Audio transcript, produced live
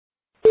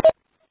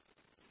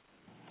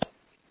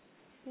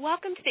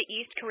Welcome to the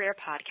East Career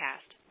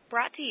Podcast,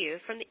 brought to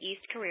you from the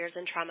East Careers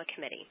and Trauma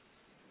Committee.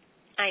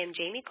 I am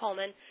Jamie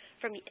Coleman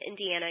from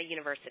Indiana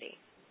University.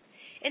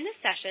 In this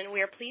session,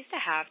 we are pleased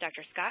to have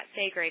Dr. Scott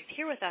Saygraves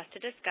here with us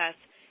to discuss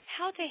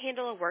how to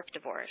handle a work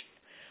divorce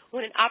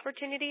when an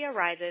opportunity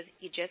arises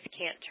you just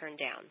can't turn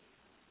down.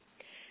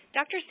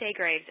 Dr.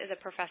 Saygraves is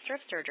a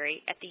professor of surgery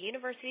at the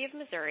University of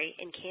Missouri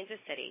in Kansas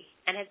City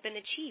and has been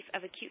the chief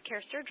of acute care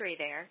surgery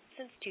there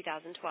since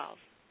 2012.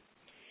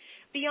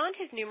 Beyond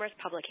his numerous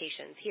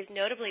publications, he has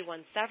notably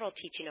won several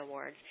teaching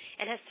awards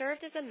and has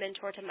served as a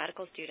mentor to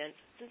medical students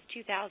since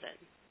 2000.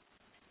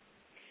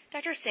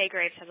 Dr.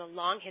 Saygraves has a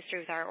long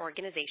history with our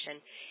organization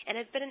and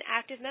has been an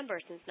active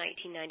member since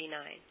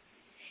 1999.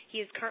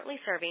 He is currently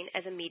serving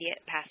as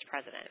immediate past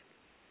president.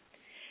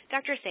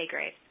 Dr.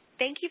 Saygraves,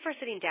 thank you for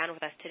sitting down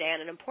with us today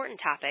on an important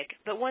topic,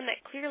 but one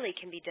that clearly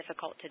can be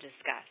difficult to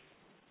discuss.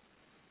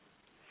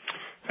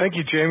 Thank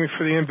you, Jamie,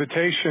 for the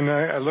invitation.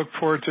 I look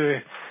forward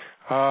to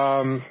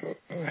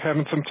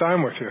having some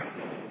time with you.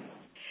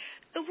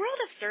 The world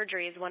of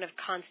surgery is one of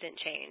constant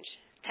change.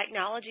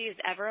 Technology is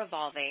ever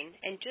evolving,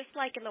 and just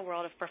like in the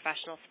world of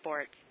professional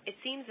sports, it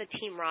seems the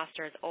team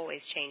roster is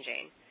always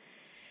changing.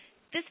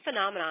 This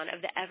phenomenon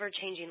of the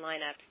ever-changing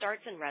lineup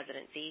starts in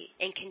residency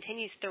and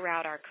continues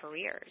throughout our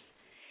careers.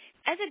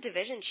 As a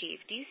division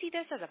chief, do you see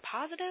this as a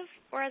positive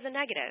or as a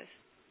negative?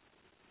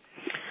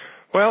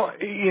 Well,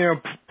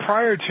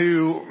 prior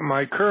to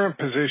my current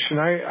position,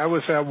 I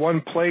was at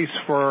one place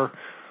for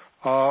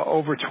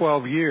over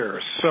 12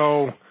 years.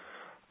 So,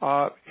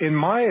 in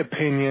my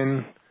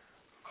opinion,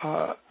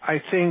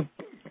 I think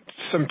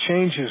some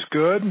change is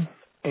good,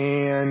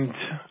 and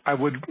I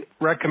would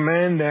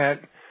recommend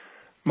that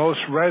most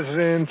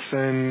residents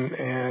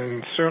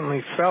and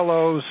certainly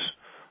fellows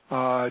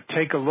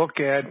take a look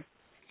at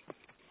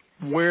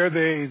where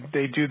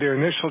they do their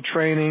initial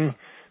training,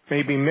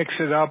 maybe mix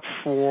it up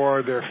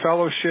for their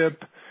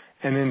fellowship,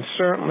 and then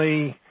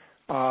certainly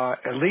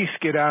at least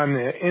get on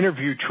the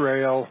interview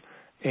trail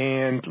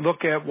and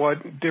look at what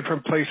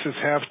different places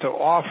have to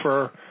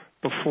offer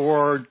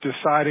before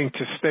deciding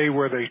to stay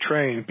where they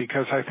train,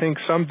 because I think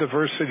some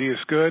diversity is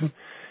good.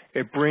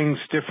 It brings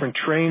different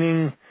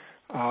training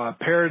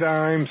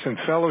paradigms and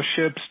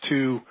fellowships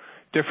to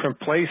different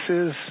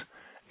places,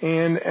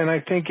 and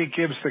I think it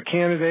gives the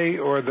candidate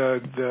or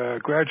the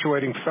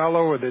graduating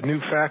fellow or the new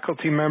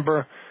faculty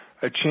member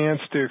a chance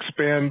to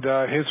expand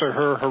his or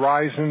her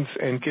horizons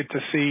and get to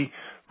see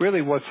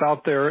really what's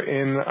out there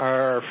in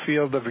our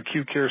field of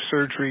acute care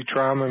surgery,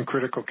 trauma, and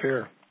critical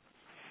care.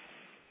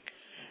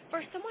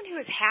 For someone who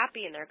is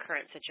happy in their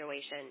current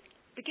situation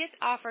but gets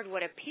offered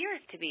what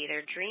appears to be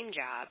their dream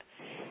job,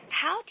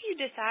 how do you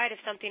decide if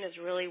something is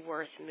really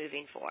worth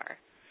moving for?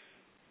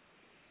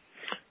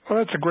 Well,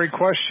 that's a great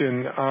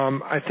question.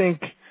 I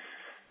think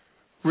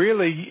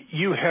really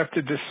you have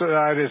to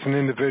decide as an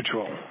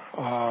individual.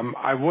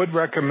 I would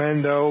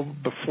recommend, though,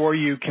 before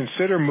you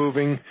consider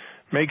moving,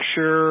 make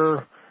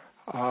sure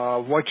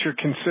what you're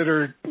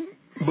considered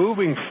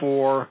moving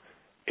for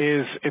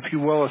is, if you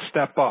will, a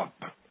step up.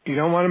 You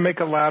don't want to make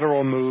a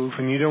lateral move,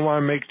 and you don't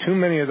want to make too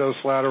many of those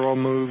lateral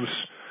moves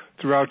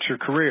throughout your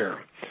career.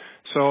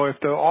 So if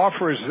the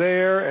offer is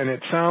there and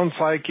it sounds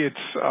like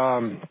it's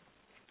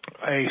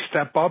a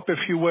step up, if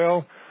you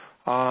will,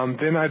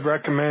 then I'd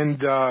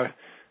recommend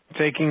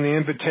taking the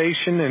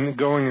invitation and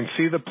going and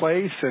see the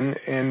place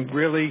and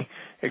really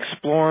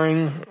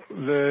exploring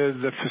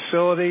the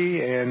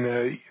facility and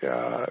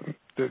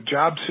the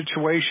job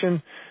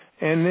situation,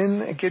 and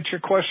then get your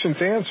questions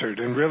answered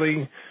and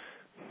really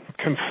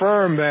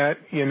confirm that,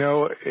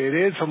 it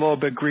is a little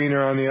bit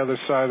greener on the other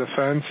side of the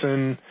fence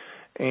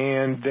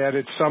and that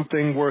it's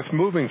something worth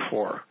moving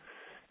for.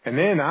 And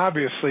then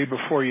obviously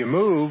before you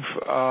move,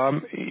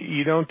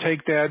 you don't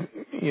take that,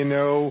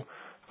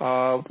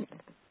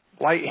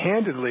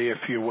 light-handedly, if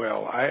you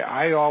will.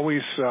 I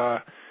always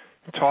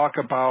talk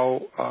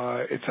about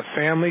it's a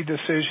family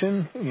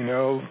decision.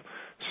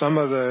 Some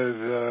of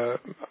the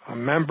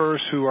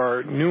members who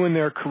are new in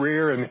their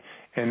career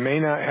and may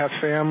not have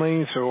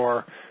families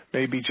or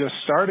maybe just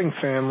starting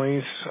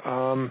families,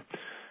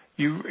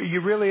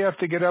 you really have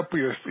to get up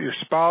with your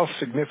spouse,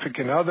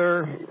 significant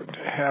other,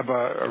 have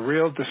a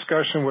real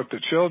discussion with the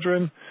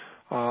children,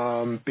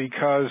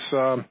 because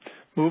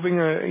moving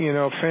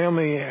a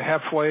family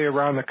halfway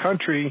around the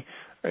country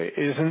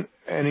isn't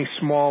any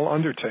small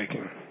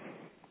undertaking.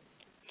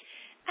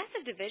 As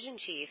a division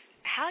chief,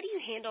 how do you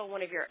handle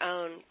one of your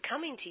own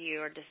coming to you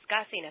or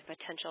discussing a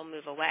potential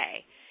move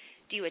away?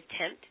 Do you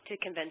attempt to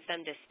convince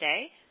them to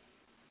stay?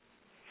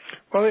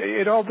 Well,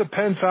 it all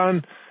depends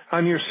on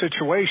your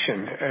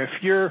situation. If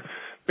you're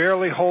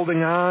barely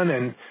holding on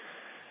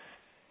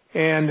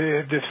and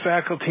this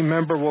faculty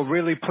member will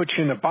really put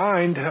you in a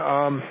bind,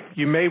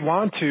 you may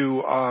want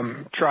to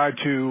try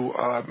to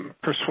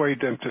persuade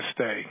them to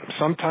stay.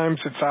 Sometimes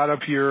it's out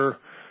of your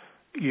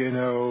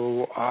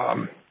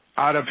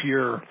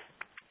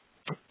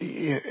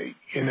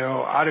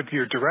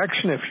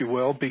direction, if you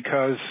will,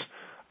 because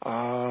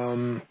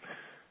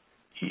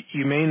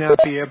you may not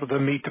be able to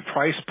meet the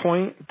price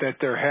point that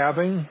they're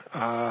having,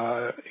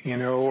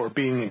 or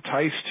being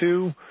enticed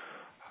to.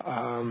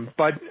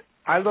 But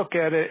I look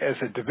at it as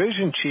a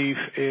division chief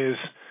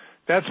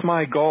that's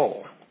my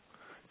goal,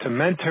 to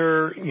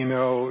mentor,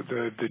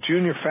 the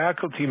junior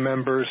faculty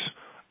members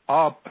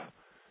up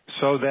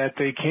so that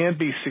they can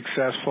be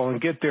successful and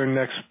get their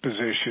next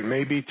position,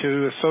 maybe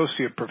to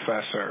associate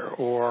professor,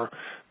 or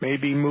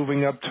maybe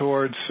moving up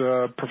towards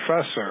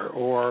professor,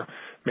 or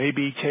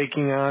maybe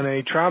taking on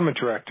a trauma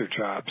director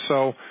job.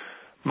 So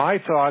my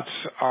thoughts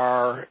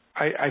are,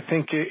 I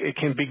think it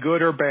can be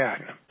good or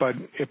bad, but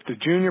if the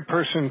junior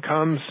person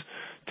comes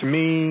to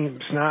me,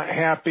 is not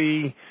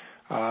happy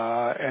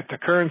at the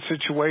current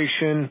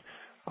situation,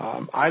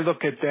 I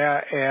look at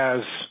that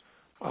as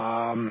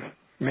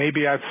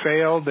maybe I've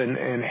failed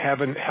and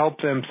haven't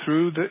helped them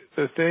through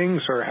the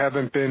things, or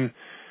haven't been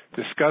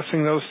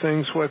discussing those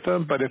things with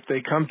them. But if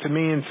they come to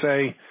me and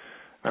say,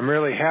 I'm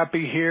really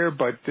happy here,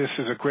 but this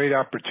is a great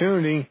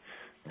opportunity,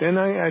 then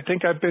I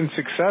think I've been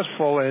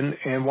successful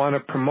and want to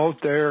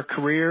promote their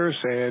careers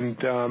and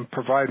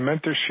provide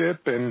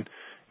mentorship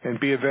and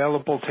be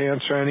available to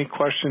answer any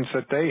questions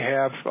that they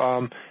have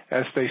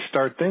as they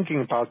start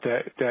thinking about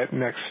that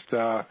next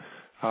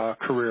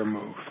career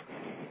move.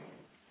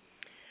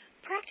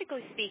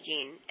 Practically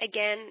speaking,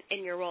 again,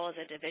 in your role as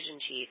a division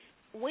chief,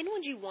 when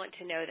would you want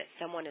to know that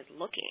someone is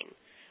looking?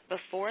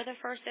 Before the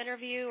first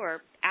interview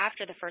or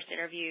after the first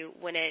interview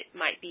when it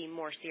might be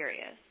more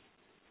serious?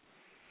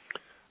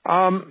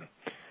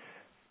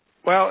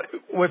 Well,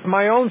 with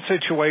my own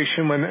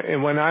situation,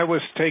 when I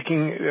was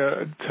taking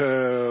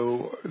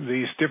to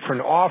these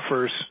different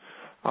offers,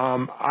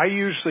 I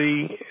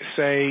usually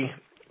say,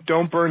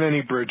 don't burn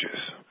any bridges.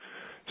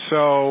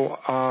 So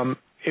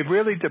it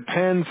really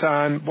depends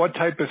on what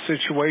type of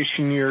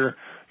situation you're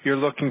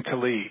looking to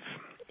leave.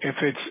 If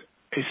it's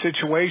a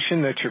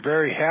situation that you're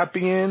very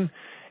happy in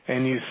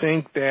and you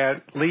think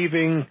that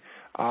leaving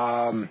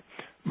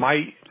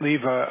might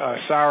leave a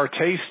sour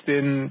taste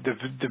in the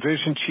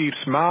division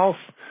chief's mouth,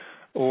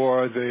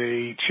 or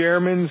the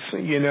chairman's,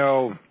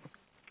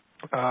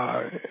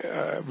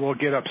 will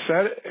get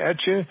upset at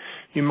you,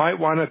 you might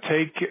want to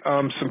take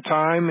some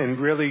time and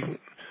really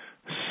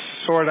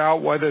sort out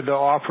whether the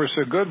offer's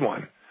a good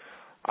one.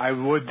 I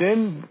would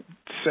then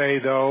say,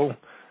 though,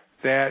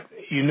 that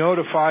you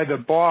notify the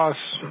boss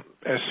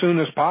as soon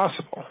as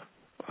possible.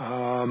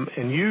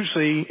 And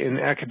usually in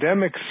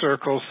academic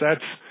circles,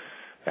 that's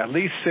at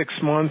least 6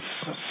 months.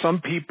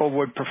 Some people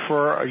would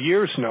prefer a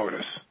year's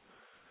notice.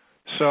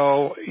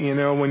 So,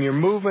 when you're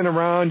moving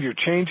around, you're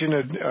changing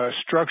a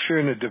structure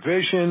in a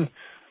division.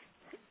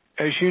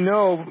 As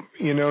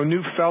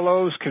new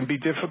fellows can be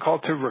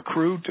difficult to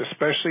recruit,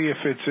 especially if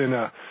it's in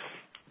a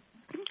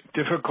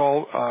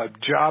difficult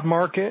job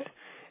market.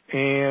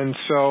 And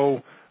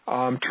so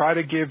try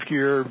to give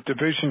your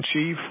division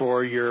chief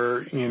or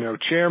your,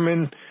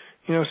 chairman,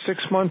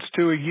 6 months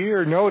to a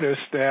year notice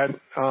that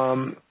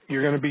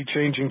you're going to be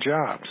changing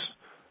jobs.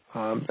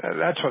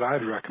 That's what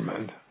I'd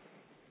recommend.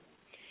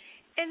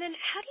 And then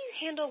how do you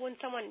handle when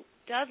someone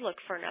does look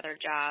for another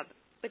job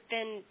but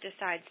then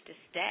decides to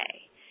stay?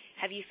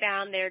 Have you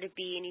found there to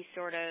be any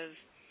sort of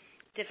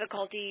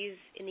difficulties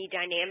in the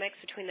dynamics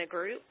between the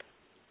group?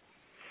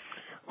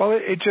 Well,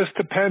 it just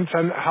depends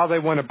on how they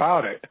went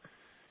about it.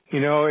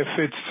 If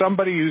it's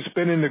somebody who's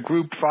been in the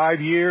group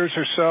 5 years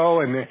or so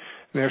and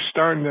they're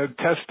starting to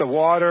test the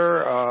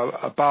water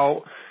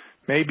about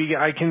maybe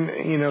I can,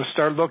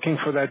 start looking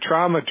for that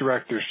trauma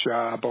director's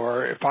job,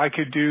 or if I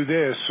could do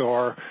this,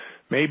 or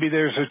maybe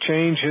there's a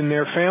change in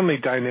their family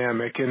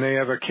dynamic and they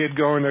have a kid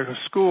going to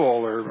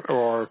school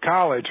or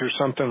college or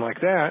something like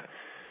that.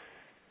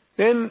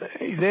 Then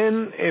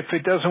if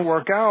it doesn't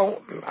work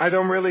out, I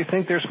don't really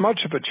think there's much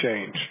of a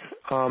change.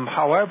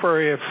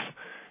 However, if,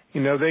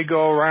 they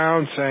go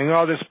around saying,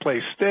 oh, this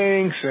place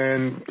stinks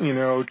and,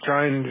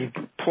 trying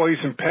to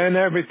poison pen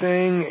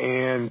everything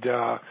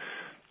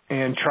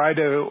and try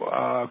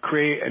to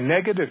create a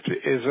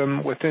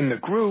negativism within the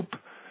group,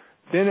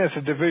 then as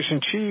a division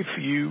chief,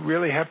 you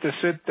really have to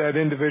sit that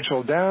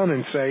individual down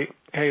and say,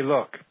 hey,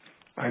 look,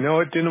 I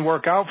know it didn't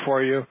work out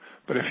for you,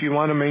 but if you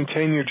want to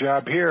maintain your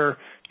job here,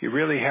 you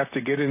really have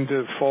to get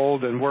into the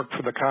fold and work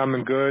for the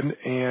common good.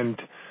 And,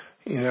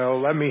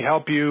 let me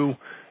help you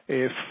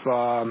if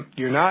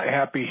you're not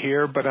happy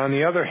here. But on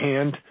the other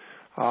hand,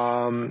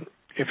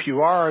 if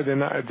you are,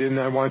 then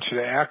I want you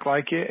to act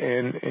like it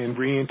and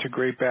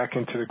reintegrate back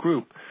into the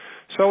group.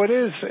 So it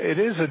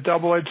is a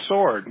double-edged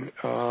sword,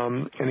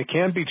 and it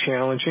can be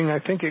challenging. I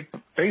think it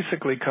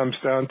basically comes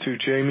down to,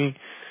 Jamie,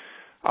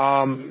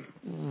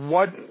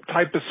 what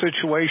type of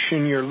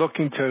situation you're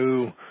looking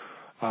to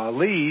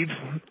lead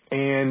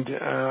and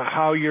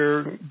how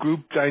your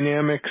group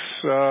dynamics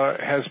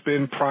has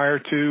been prior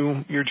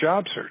to your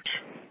job search.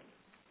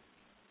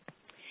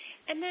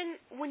 And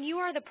then when you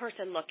are the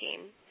person looking,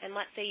 and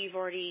let's say you've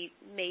already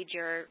made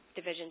your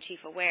division chief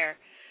aware,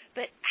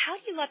 but how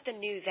do you let the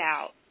news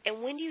out,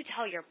 and when do you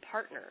tell your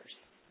partners?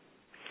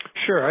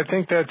 Sure, I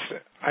think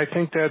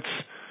that's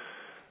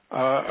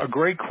a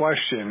great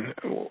question.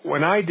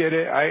 When I did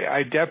it,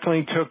 I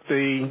definitely took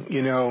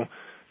the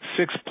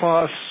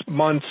 6+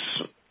 months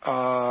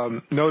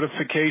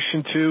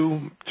notification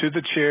to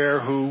the chair,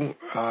 who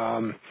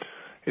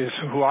is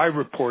who I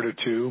reported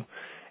to,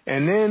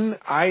 and then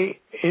I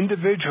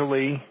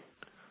individually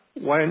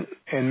went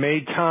and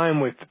made time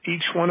with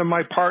each one of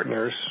my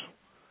partners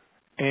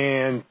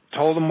and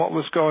told them what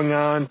was going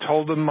on,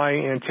 told them my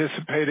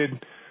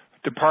anticipated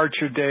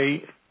departure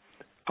date,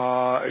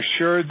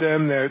 assured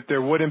them that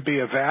there wouldn't be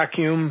a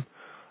vacuum,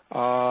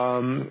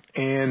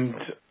 and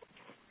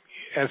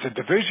as a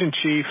division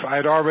chief, I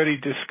had already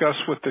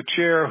discussed with the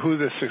chair who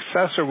the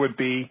successor would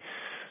be,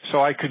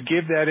 so I could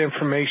give that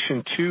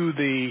information to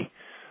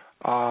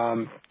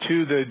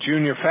the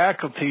junior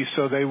faculty,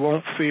 so they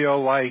won't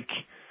feel like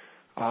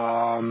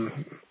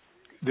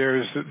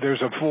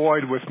there's a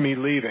void with me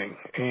leaving.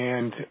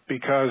 And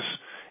because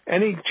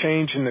any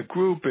change in the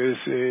group is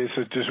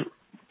a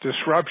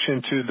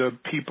disruption to the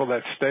people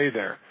that stay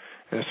there,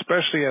 and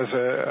especially as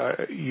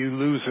you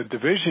lose a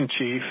division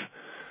chief,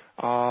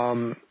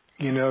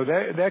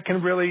 that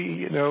can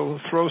really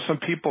throw some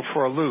people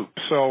for a loop.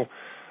 So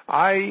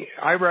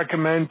I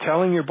recommend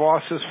telling your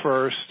bosses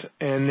first,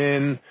 and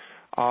then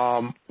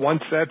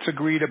once that's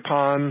agreed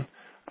upon,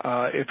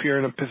 if you're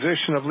in a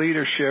position of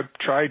leadership,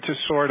 try to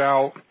sort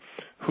out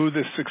who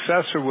the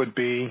successor would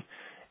be,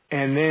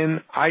 and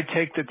then I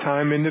take the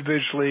time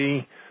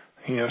individually.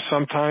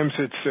 Sometimes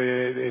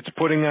it's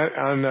putting it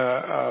on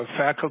a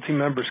faculty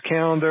member's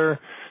calendar.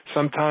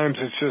 Sometimes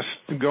it's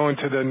just going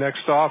to the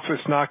next office,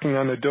 knocking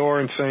on the door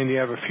and saying, do you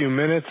have a few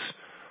minutes?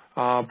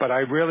 But I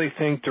really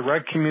think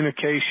direct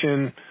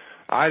communication,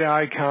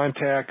 eye-to-eye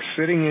contact,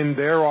 sitting in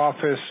their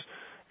office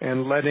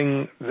and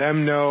letting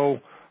them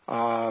know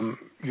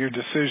your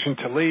decision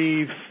to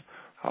leave,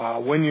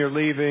 when you're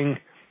leaving.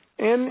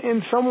 And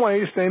in some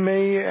ways, they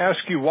may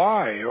ask you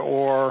why,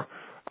 or,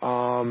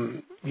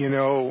 and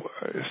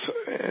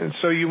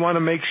so you want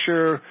to make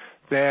sure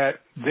that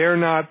they're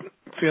not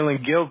feeling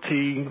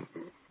guilty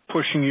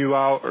pushing you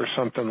out or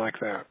something like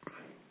that.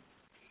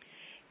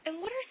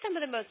 And what are some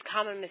of the most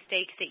common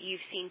mistakes that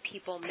you've seen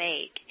people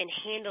make in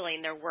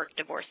handling their work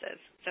divorces,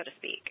 so to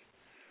speak?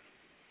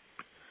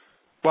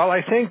 Well,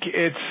 I think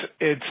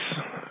it's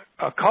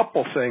a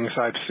couple things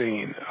I've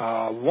seen.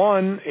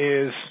 One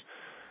is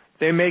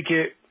they make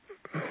it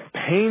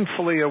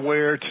painfully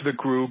aware to the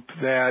group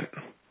that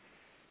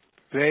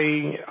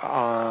they're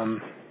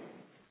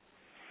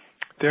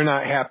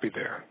not happy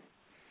there.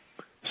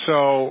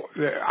 So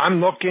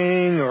I'm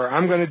looking, or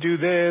I'm going to do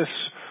this,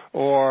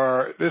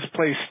 or this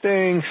place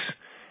stinks.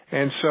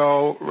 And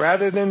so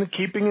rather than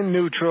keeping it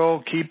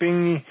neutral,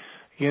 keeping,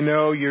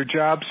 your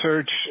job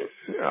search,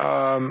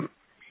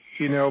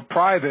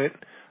 private,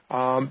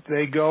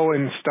 they go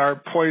and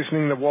start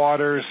poisoning the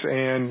waters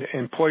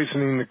and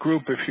poisoning the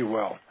group, if you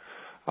will.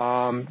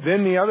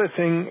 Then the other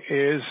thing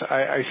is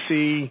I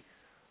see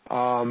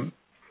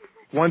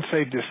once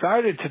they've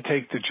decided to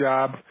take the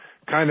job,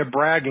 kind of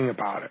bragging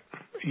about it.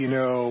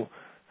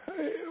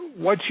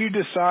 What you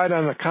decide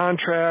on the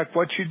contract,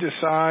 what you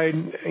decide,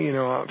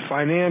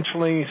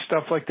 financially,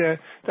 stuff like that,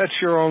 that's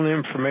your own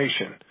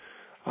information.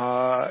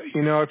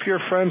 If you're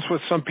friends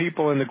with some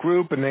people in the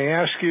group and they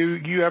ask you,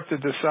 you have to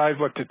decide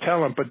what to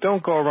tell them, but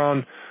don't go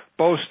around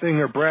boasting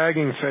or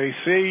bragging and say,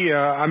 see,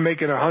 I'm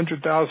making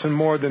 $100,000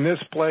 more than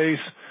this place,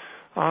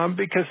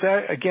 because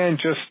that, again,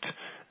 just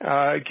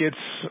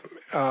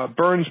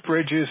burns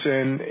bridges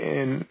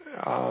and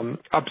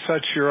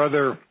upsets your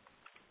other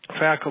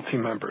faculty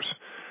members.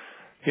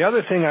 The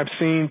other thing I've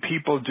seen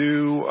people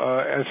do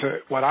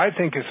what I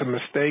think is a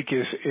mistake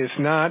is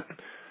not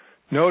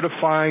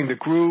notifying the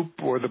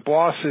group or the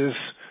bosses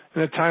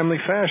in a timely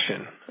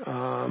fashion.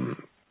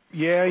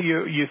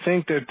 You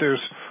think that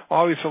there's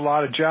always a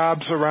lot of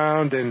jobs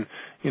around, and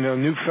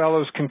new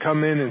fellows can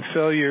come in and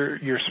fill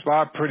your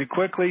spot pretty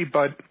quickly,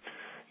 but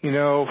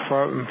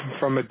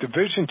from a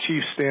division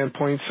chief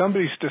standpoint,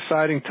 somebody's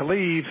deciding to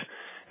leave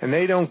and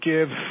they don't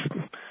give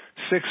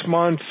 6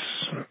 months,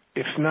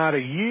 if not a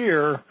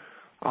year,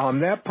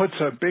 that puts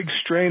a big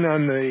strain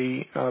on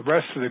the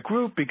rest of the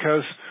group,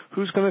 because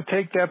who's going to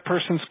take that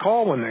person's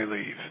call when they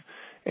leave?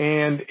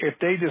 And if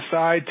they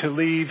decide to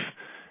leave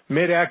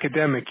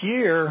mid-academic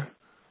year,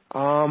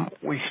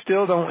 we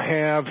still don't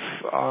have,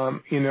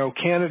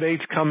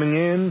 candidates coming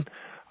in.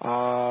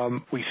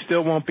 We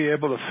still won't be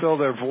able to fill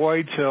their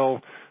void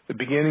till the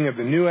beginning of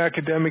the new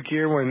academic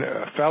year when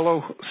a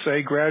fellow,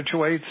 say,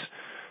 graduates.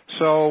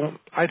 So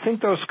I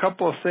think those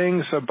couple of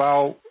things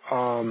about,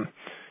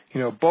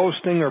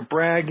 boasting or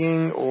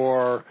bragging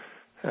or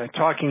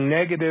talking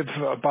negative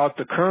about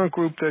the current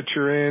group that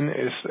you're in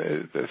is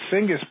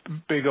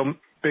the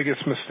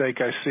biggest mistake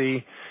I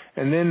see.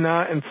 And then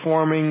not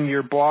informing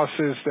your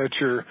bosses that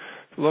you're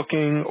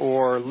looking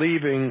or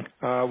leaving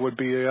would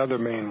be the other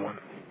main one.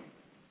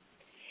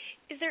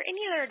 Is there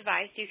any other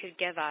advice you could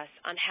give us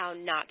on how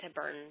not to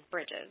burn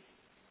bridges?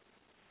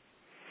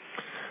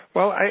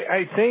 Well,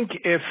 I think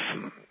if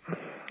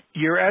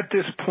you're at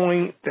this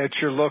point that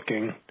you're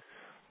looking,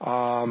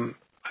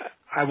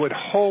 I would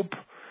hope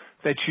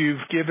that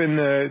you've given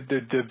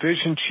the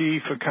division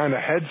chief a kind of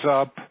heads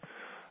up.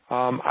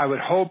 I would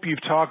hope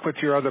you've talked with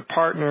your other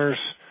partners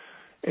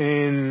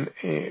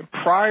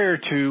prior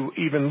to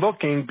even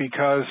looking,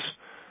 because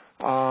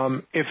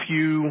if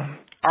you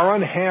are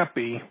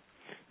unhappy,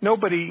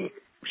 nobody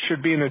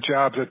should be in a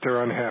job that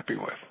they're unhappy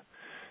with.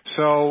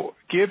 So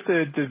give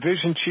the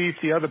division chief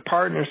the other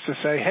partners to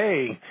say,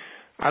 hey,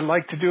 I'd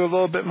like to do a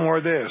little bit more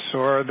of this,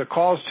 or the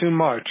call's too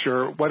much,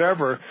 or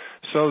whatever,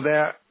 so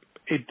that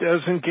it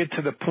doesn't get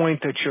to the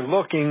point that you're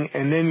looking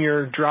and then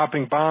you're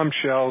dropping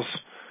bombshells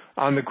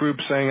on the group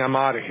saying, I'm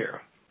out of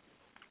here.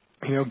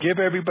 Give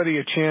everybody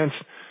a chance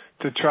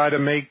to try to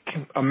make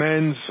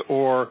amends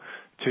or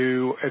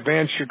to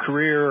advance your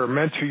career or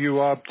mentor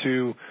you up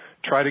to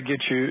try to get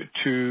you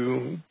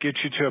to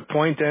a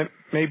point that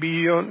maybe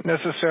you don't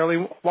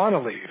necessarily want to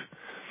leave.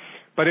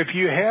 But if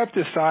you have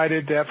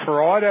decided that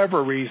for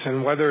whatever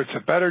reason, whether it's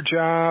a better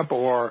job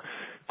or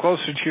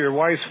closer to your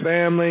wife's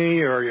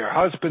family or your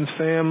husband's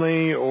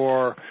family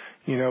or,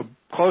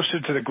 closer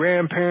to the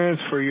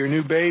grandparents for your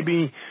new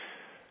baby,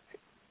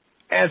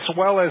 as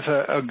well as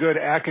a good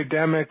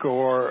academic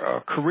or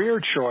a career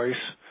choice,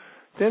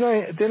 then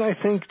I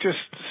think just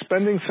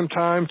spending some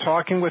time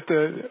talking with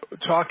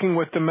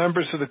the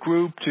members of the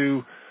group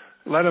to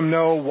let them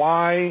know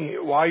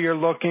why you're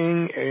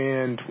looking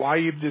and why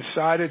you've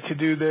decided to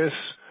do this,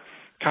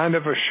 kind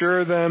of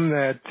assure them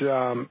that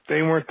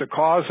they weren't the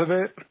cause of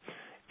it,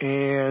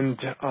 and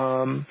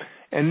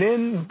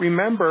then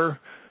remember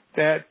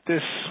that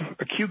this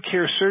acute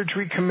care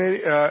surgery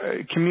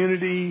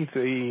community,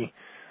 the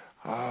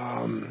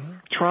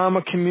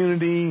trauma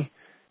community,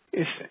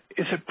 is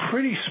a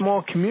pretty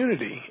small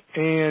community,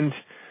 and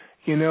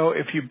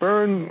if you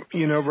burn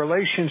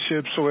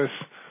relationships with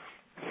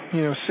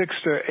 6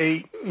 to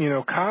 8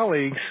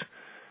 colleagues,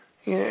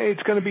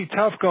 it's going to be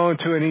tough going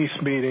to an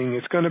East meeting.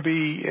 It's going to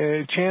be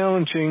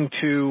challenging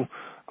to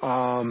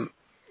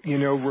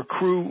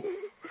recruit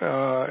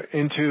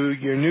into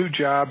your new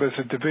job as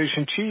a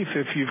division chief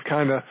if you've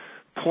kind of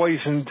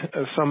poisoned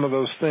some of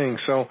those things.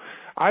 So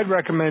I'd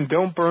recommend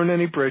don't burn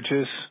any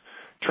bridges.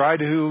 Try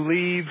to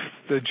leave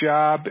the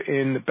job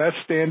in the best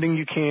standing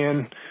you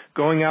can,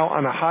 going out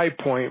on a high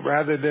point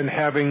rather than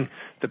having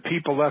the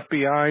people left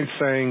behind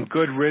saying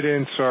good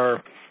riddance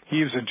or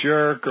he's a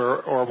jerk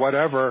or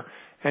whatever,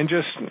 and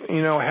just,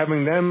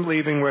 having them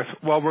leaving with,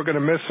 well, we're going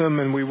to miss him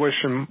and we wish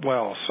him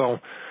well. So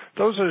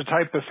those are the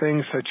type of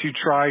things that you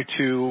try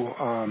to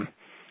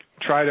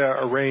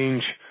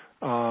arrange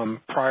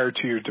prior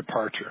to your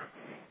departure.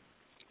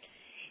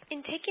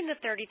 In taking the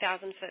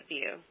 30,000-foot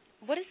view,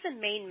 what is the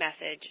main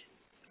message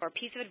or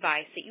piece of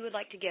advice that you would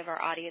like to give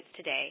our audience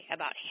today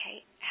about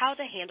how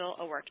to handle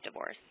a work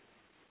divorce?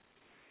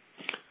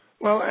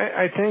 Well,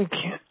 I think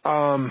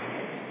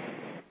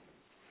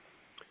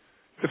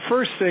the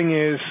first thing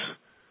is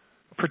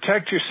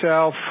protect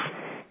yourself,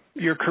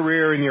 your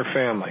career, and your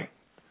family.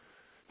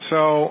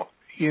 So,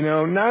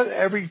 not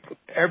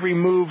every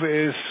move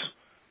is,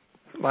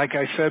 like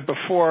I said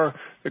before,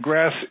 the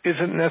grass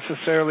isn't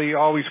necessarily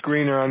always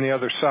greener on the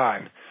other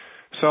side.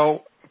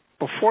 So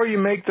before you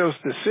make those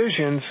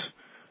decisions,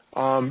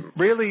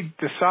 really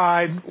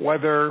decide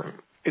whether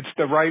it's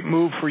the right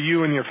move for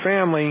you and your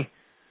family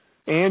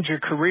and your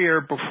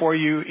career before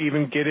you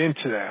even get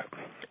into that.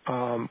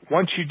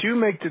 Once you do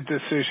make the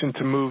decision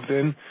to move,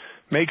 then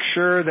make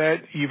sure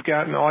that you've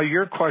gotten all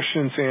your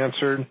questions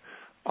answered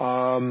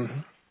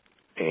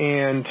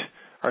and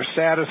are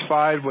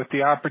satisfied with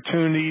the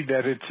opportunity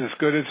that it's as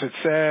good as it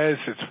says,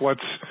 it's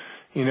what's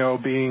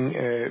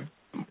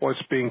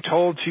being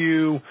told to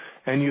you,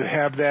 and you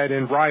have that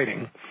in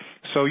writing,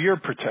 so you're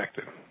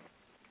protected.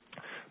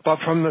 But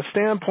from the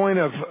standpoint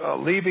of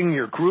leaving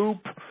your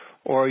group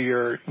or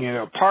your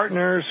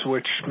partners,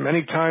 which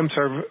many times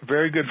are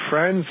very good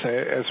friends,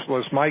 as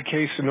was my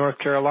case in North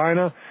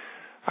Carolina,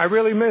 I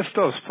really miss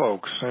those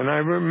folks, and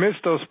I miss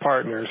those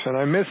partners, and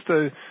I miss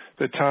the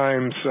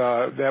times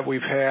that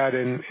we've had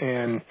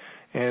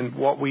and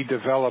what we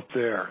developed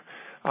there.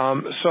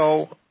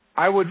 So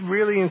I would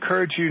really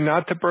encourage you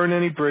not to burn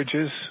any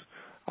bridges.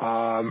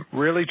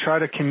 Really try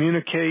to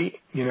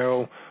communicate,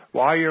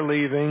 why you're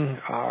leaving.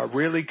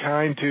 Really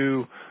kind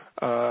to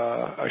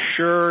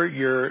assure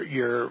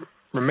your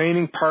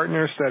remaining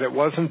partners that it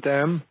wasn't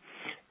them,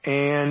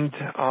 and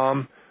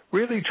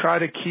really try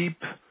to keep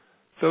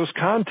those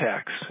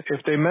contacts,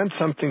 if they meant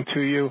something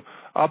to you,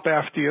 up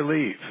after you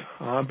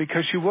leave,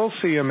 because you will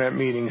see them at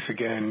meetings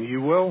again.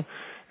 You will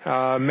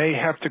may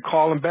have to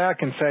call them back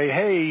and say,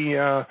 hey,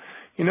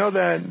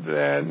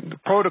 that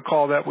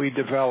protocol that we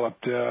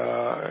developed,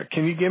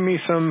 can you give me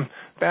some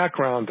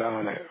background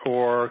on it,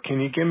 or can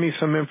you give me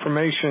some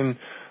information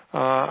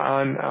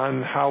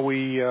on how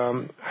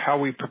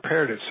we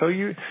prepared it? So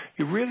you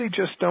really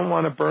just don't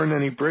want to burn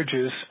any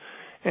bridges.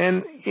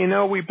 And,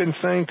 we've been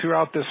saying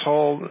throughout this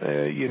whole,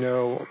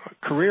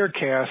 career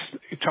cast,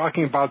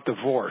 talking about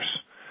divorce.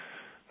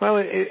 Well,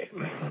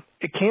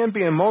 it can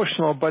be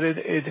emotional, but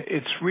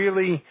it's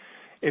really,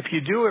 if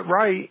you do it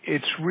right,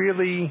 it's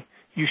really,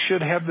 you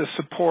should have the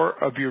support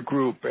of your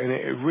group, and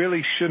it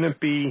really shouldn't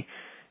be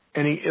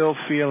any ill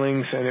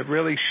feelings, and it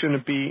really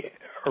shouldn't be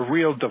a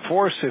real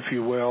divorce, if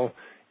you will.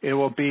 It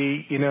will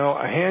be,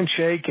 a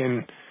handshake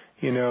and,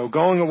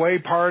 going away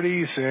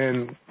parties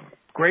and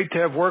great to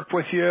have worked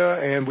with you,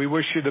 and we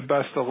wish you the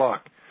best of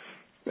luck.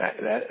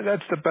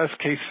 That's the best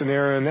case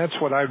scenario, and that's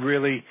what I'd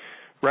really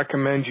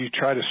recommend you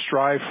try to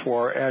strive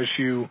for as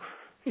you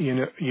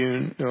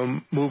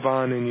move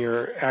on in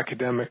your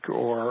academic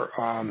or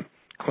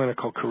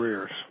clinical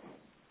careers.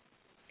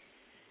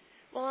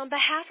 Well, on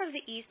behalf of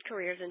the East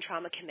Careers in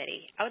Trauma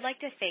Committee, I would like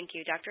to thank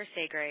you, Dr.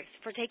 Saygraves,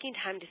 for taking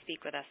time to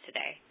speak with us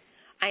today.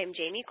 I am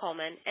Jamie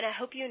Coleman, and I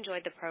hope you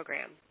enjoyed the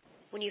program.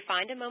 When you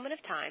find a moment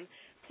of time,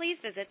 please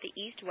visit the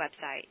East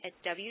website at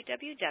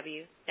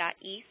www.east.org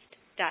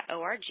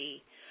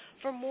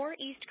for more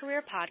East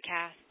Career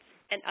podcasts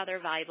and other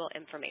valuable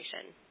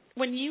information.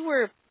 When you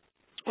were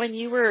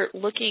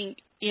looking,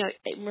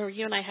 remember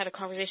you and I had a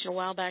conversation a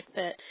while back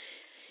that,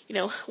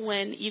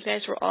 when you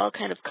guys were all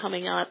kind of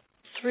coming up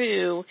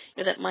through,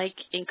 that Mike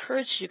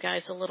encouraged you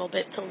guys a little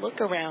bit to look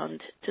around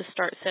to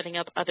start setting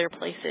up other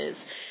places.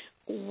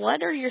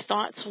 What are your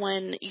thoughts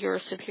when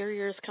your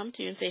superiors come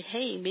to you and say,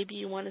 hey, maybe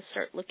you want to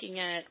start looking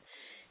at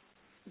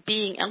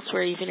being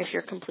elsewhere even if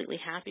you're completely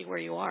happy where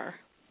you are?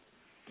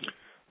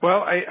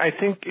 Well, I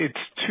think it's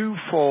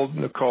twofold,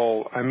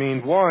 Nicole. I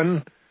mean,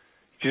 one,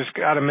 you just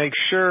got to make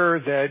sure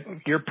that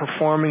you're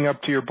performing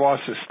up to your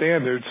boss's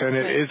standards, and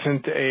it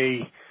isn't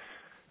a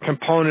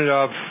component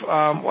of,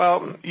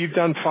 you've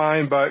done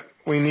fine, but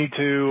we need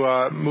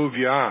to move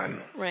you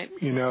on. Right.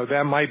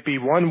 That might be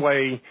one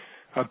way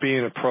of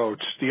being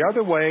approached. The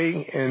other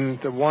way, and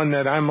the one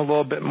that I'm a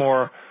little bit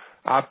more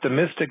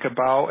optimistic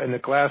about, and the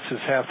glass is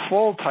half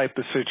full type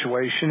of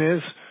situation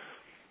is,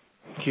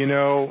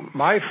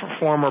 my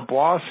former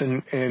boss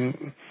and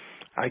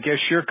I guess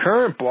your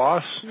current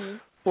boss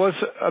was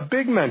a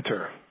big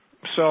mentor.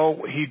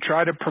 So he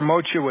tried to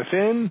promote you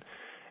within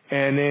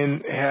and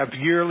then have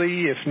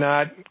yearly, if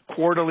not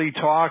quarterly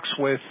talks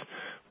with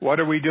what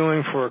are we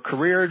doing for a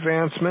career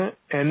advancement.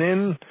 And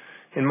then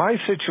in my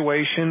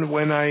situation,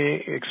 when I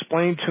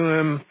explained to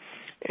him,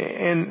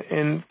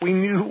 and we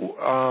knew,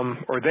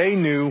 or they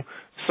knew,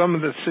 some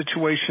of the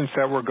situations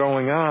that were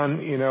going on,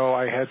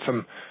 I had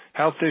some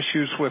health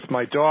issues with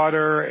my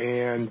daughter,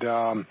 and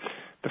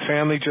the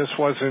family just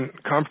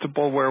wasn't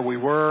comfortable where we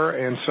were,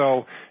 and so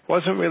it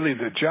wasn't really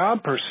the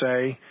job per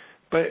se,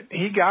 but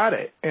he got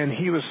it, and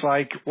he was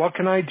like, what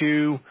can I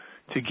do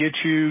to get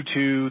you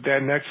to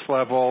that next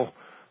level?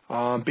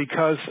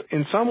 Because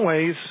in some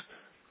ways,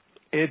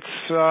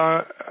 it's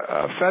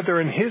a feather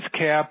in his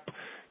cap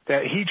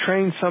that he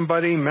trains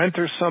somebody,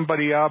 mentors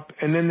somebody up,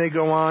 and then they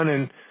go on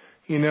and,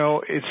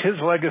 it's his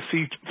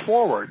legacy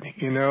forward,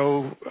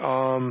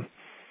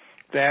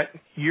 that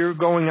you're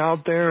going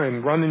out there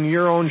and running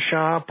your own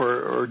shop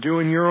or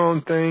doing your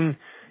own thing,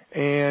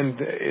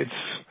 and it's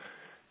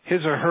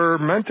his or her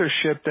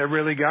mentorship that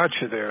really got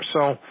you there.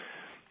 So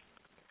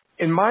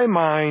in my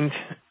mind,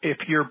 if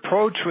you're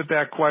approached with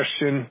that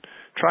question,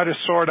 try to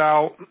sort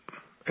out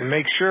and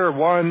make sure,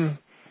 one,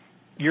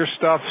 your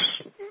stuff's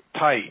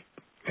tight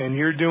and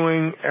you're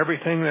doing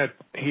everything that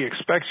he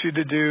expects you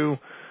to do,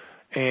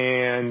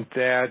 and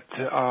that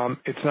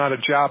it's not a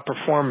job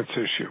performance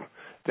issue.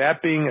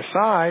 That being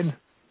aside,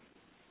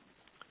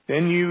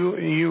 then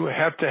you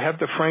have to have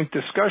the frank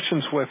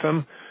discussions with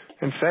him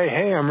and say,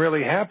 hey, I'm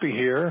really happy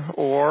here,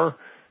 or,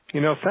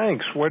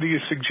 thanks, what do you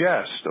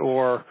suggest?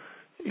 Or,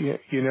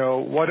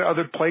 what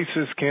other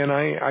places can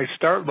I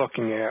start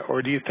looking at?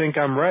 Or do you think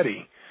I'm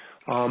ready?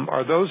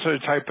 Are those the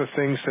type of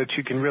things that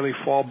you can really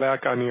fall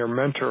back on your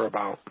mentor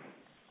about?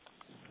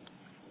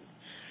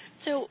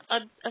 So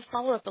a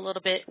follow-up a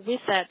little bit with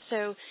that.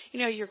 So,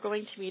 you're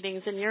going to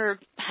meetings and you're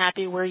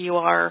happy where you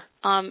are.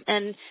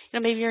 And,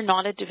 maybe you're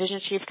not a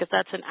division chief because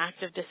that's an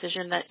active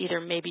decision that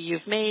either maybe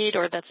you've made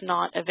or that's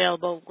not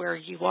available where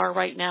you are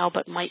right now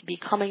but might be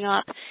coming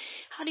up.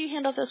 How do you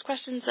handle those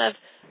questions of,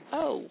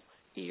 oh,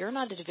 you're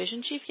not a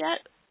division chief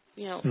yet?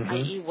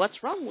 I.e.,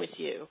 what's wrong with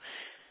you?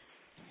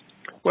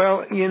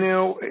 Well,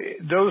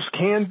 those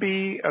can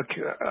be a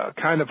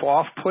kind of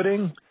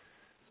off-putting.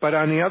 But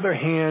on the other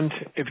hand,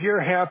 if you're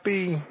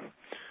happy,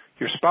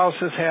 your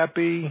spouse is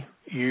happy,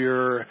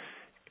 you're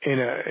in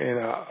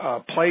a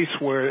place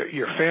where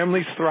your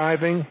family's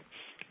thriving,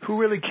 who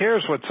really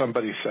cares what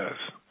somebody says?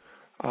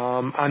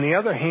 On the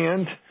other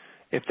hand,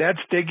 if that's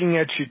digging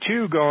at you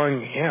too,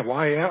 going, yeah,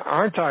 why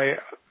aren't I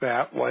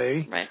that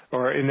way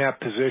or in that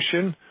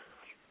position,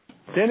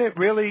 then it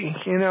really,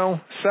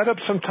 set up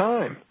some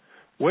time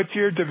with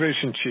your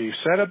division chief,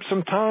 set up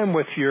some time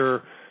with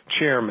your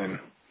chairman,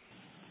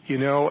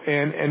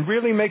 and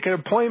really make an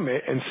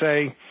appointment and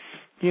say,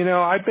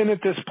 I've been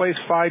at this place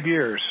 5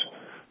 years.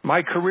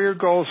 My career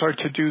goals are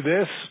to do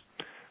this.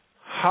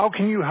 How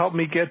can you help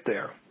me get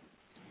there?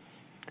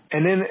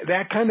 And then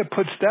that kind of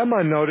puts them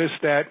on notice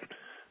that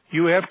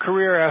you have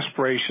career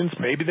aspirations.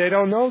 Maybe they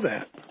don't know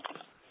that,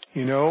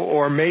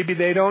 or maybe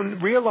they don't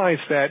realize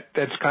that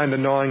that's kind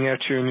of gnawing at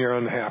you and you're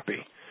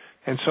unhappy.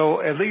 And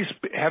so at least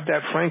have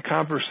that frank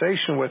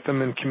conversation with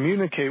them and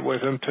communicate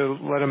with them to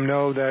let them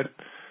know that,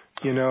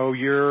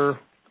 you're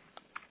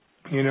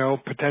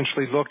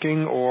potentially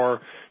looking,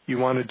 or you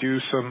want to do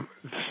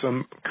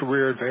some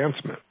career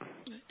advancement.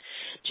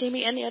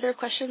 Jamie, any other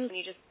questions?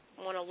 You just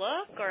want to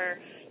look, or,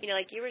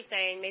 like you were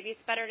saying, maybe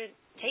it's better to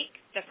take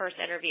the first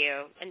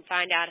interview and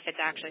find out if it's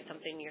actually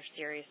something you're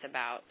serious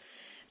about.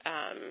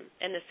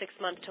 In the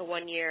 6-month to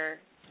 1 year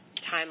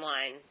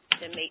timeline,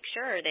 to make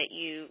sure that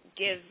you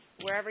give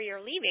wherever you're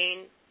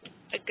leaving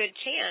a good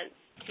chance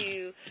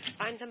to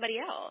find somebody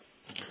else.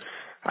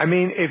 I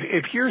mean,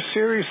 if you're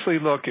seriously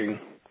looking,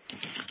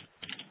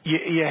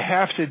 you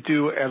have to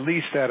do at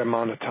least that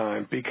amount of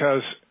time,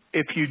 because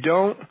if you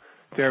don't,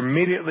 they're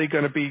immediately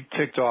going to be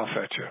ticked off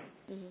at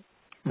you,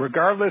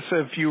 regardless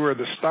if you were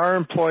the star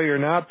employee or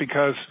not,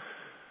 because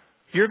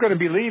you're going to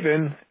be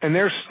leaving and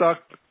they're stuck.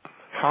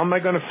 How am I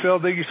going to fill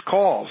these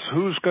calls?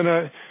 Who's going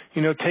to,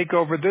 take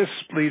over this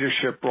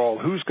leadership role?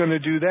 Who's going to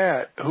do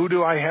that? Who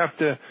do I have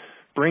to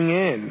bring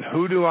in?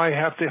 Who do I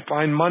have to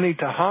find money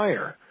to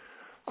hire?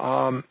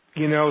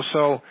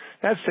 So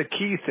that's the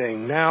key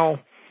thing. Now,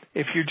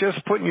 if you're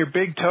just putting your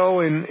big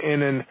toe in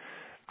an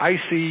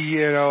icy,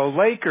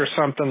 lake or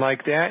something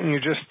like that, and you're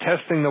just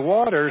testing the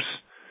waters,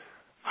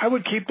 I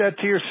would keep that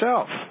to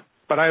yourself.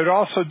 But I would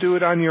also do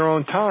it on your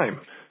own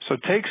time. So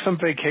take some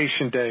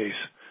vacation days.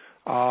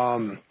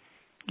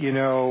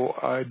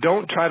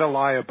 Don't try to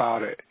lie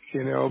about it,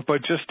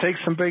 but just take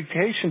some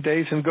vacation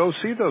days and go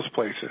see those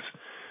places.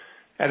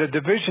 At a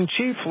division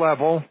chief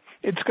level,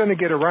 it's going to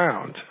get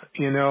around.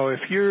 If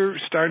you're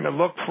starting to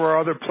look for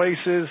other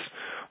places,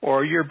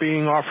 or you're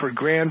being offered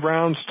grand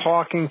rounds,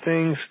 talking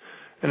things,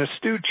 an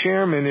astute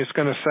chairman is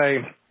going to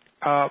say,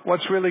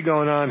 what's really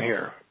going on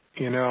here?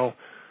 You're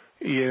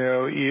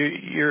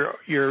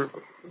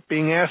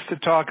being asked to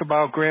talk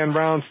about grand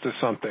rounds to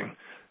something.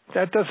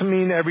 That doesn't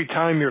mean every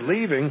time you're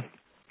leaving,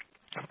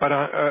 but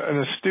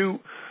an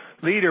astute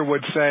leader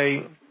would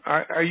say,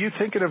 are you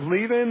thinking of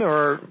leaving,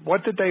 or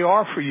what did they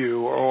offer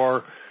you,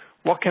 or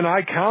what can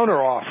I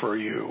counter offer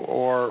you,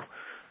 or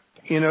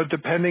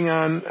depending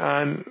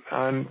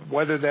on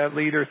whether that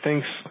leader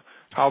thinks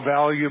how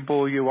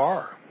valuable you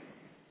are.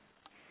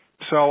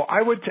 So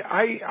I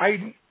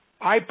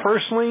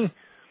personally,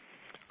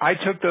 I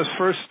took those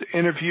first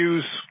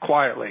interviews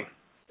quietly,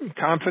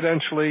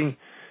 confidentially,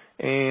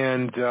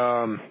 and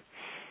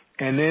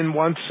then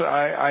once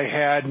I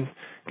had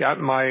got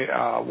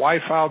my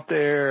wife out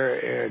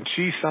there and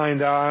she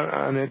signed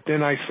on it,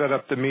 then I set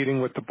up the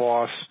meeting with the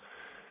boss,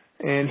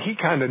 and he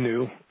kind of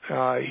knew.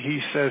 He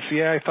says,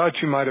 yeah, I thought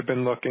you might have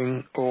been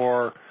looking,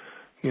 or,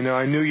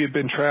 I knew you'd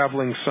been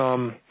traveling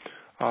some.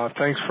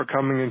 Thanks for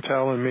coming and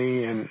telling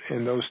me,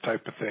 and those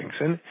type of things.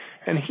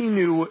 And he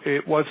knew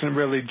it wasn't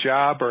really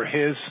job or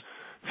his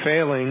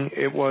failing.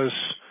 It was,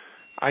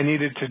 I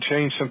needed to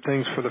change some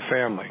things for the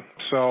family.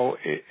 So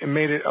it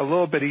made it a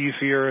little bit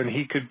easier, and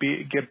he could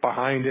get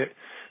behind it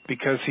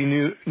because he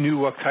knew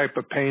what type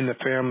of pain the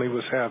family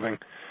was having.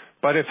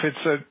 But if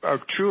it's a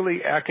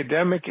truly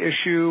academic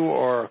issue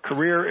or a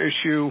career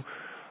issue,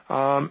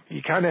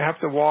 you kind of have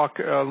to walk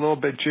a little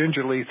bit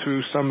gingerly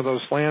through some of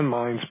those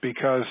landmines,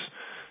 because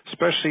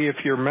especially if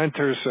your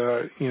mentor's,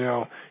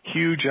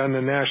 huge on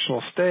the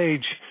national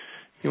stage,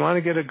 you want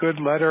to get a good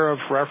letter of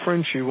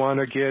reference. You want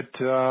to get,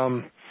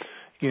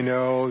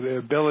 the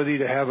ability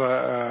to have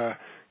a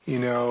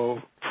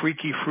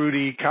freaky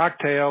fruity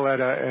cocktail at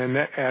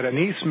an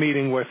East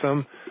meeting with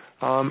them,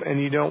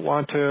 and you don't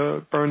want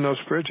to burn those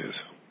bridges.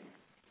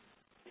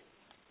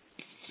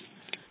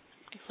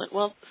 Excellent.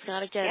 Well,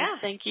 Scott, again,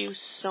 Thank you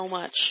so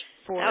much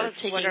for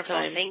taking wonderful.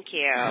 time. Thank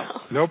you.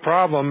 No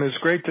problem. It's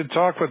great to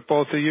talk with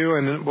both of you,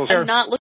 and we'll. I'm not